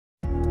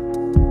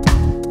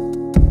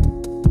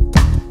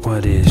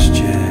What is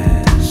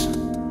jazz?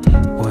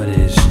 What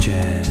is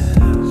jazz?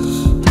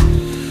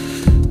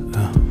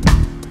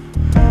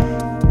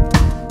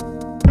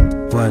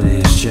 What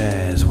is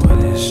jazz? What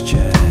is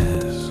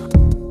jazz?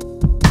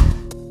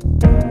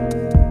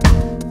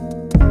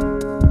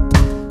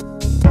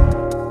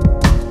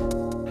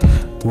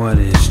 What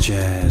is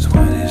jazz?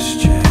 What is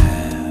jazz?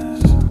 What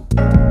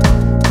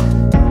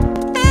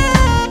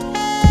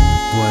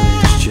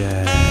is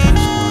jazz?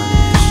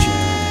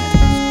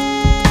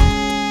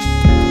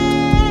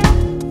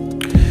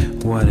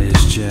 What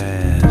is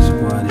jazz?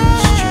 What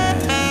is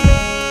jazz?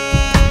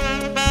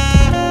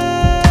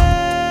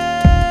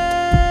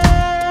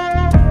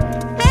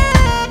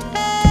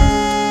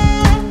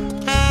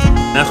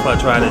 That's what I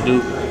try to do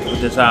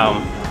with this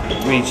album,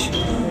 reach,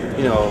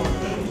 you know,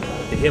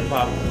 the hip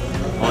hop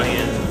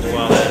audience as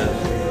well as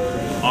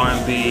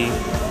R&B,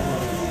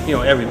 you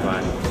know,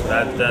 everybody. So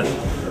that's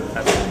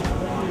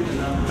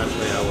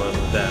where I was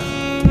with that.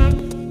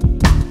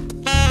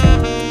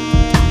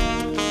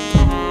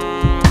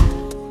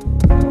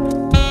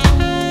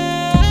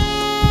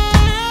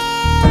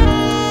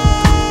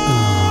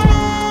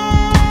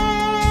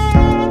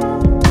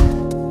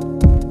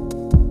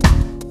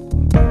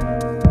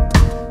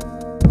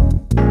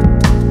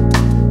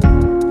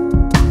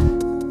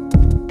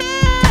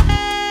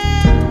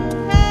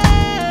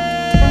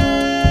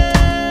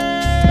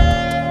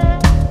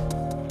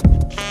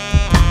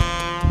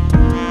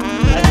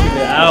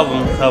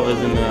 Album covers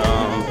in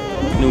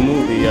the new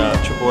movie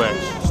Triple X,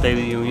 State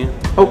of the Union.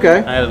 Okay.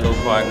 I had a little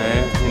part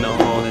there, you know,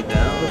 holding it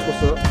down.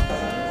 That's what's up.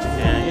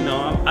 And you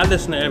know, I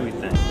listen to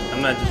everything.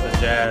 I'm not just a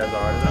jazz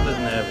artist. I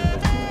listen to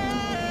everything.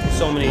 There's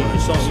so many. You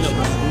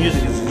know,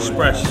 music is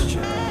expression.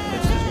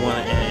 It's just one.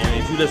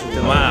 And if you listen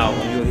to my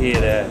album, you'll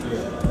hear that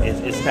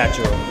it's not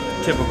your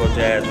typical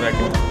jazz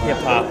record. Hip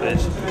hop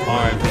is,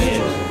 R&B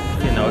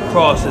is. You know, it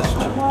crosses.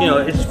 You know,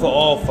 it's for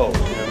all folks.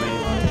 You know what I mean?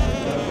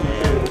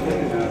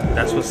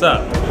 That's what's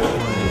up.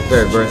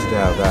 Very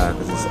versatile guy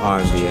because it's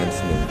R&B and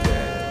smooth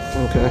jazz.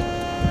 Okay.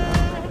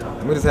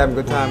 We're just having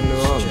a good time in New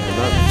Orleans. I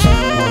love it.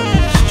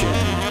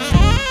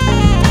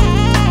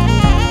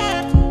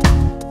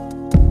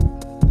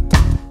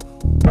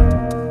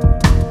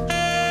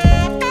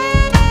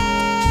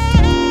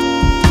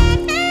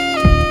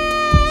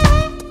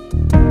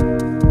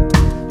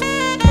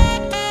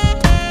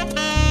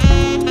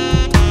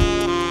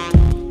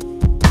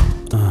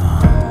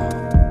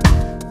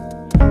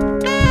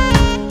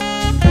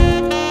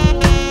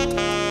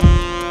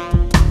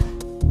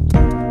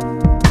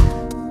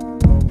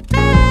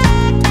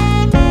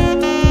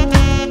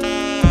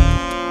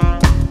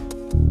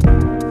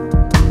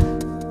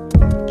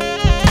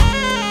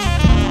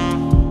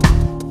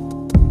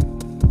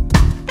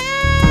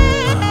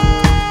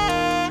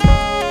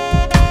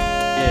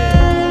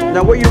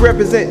 Now, what you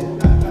represent?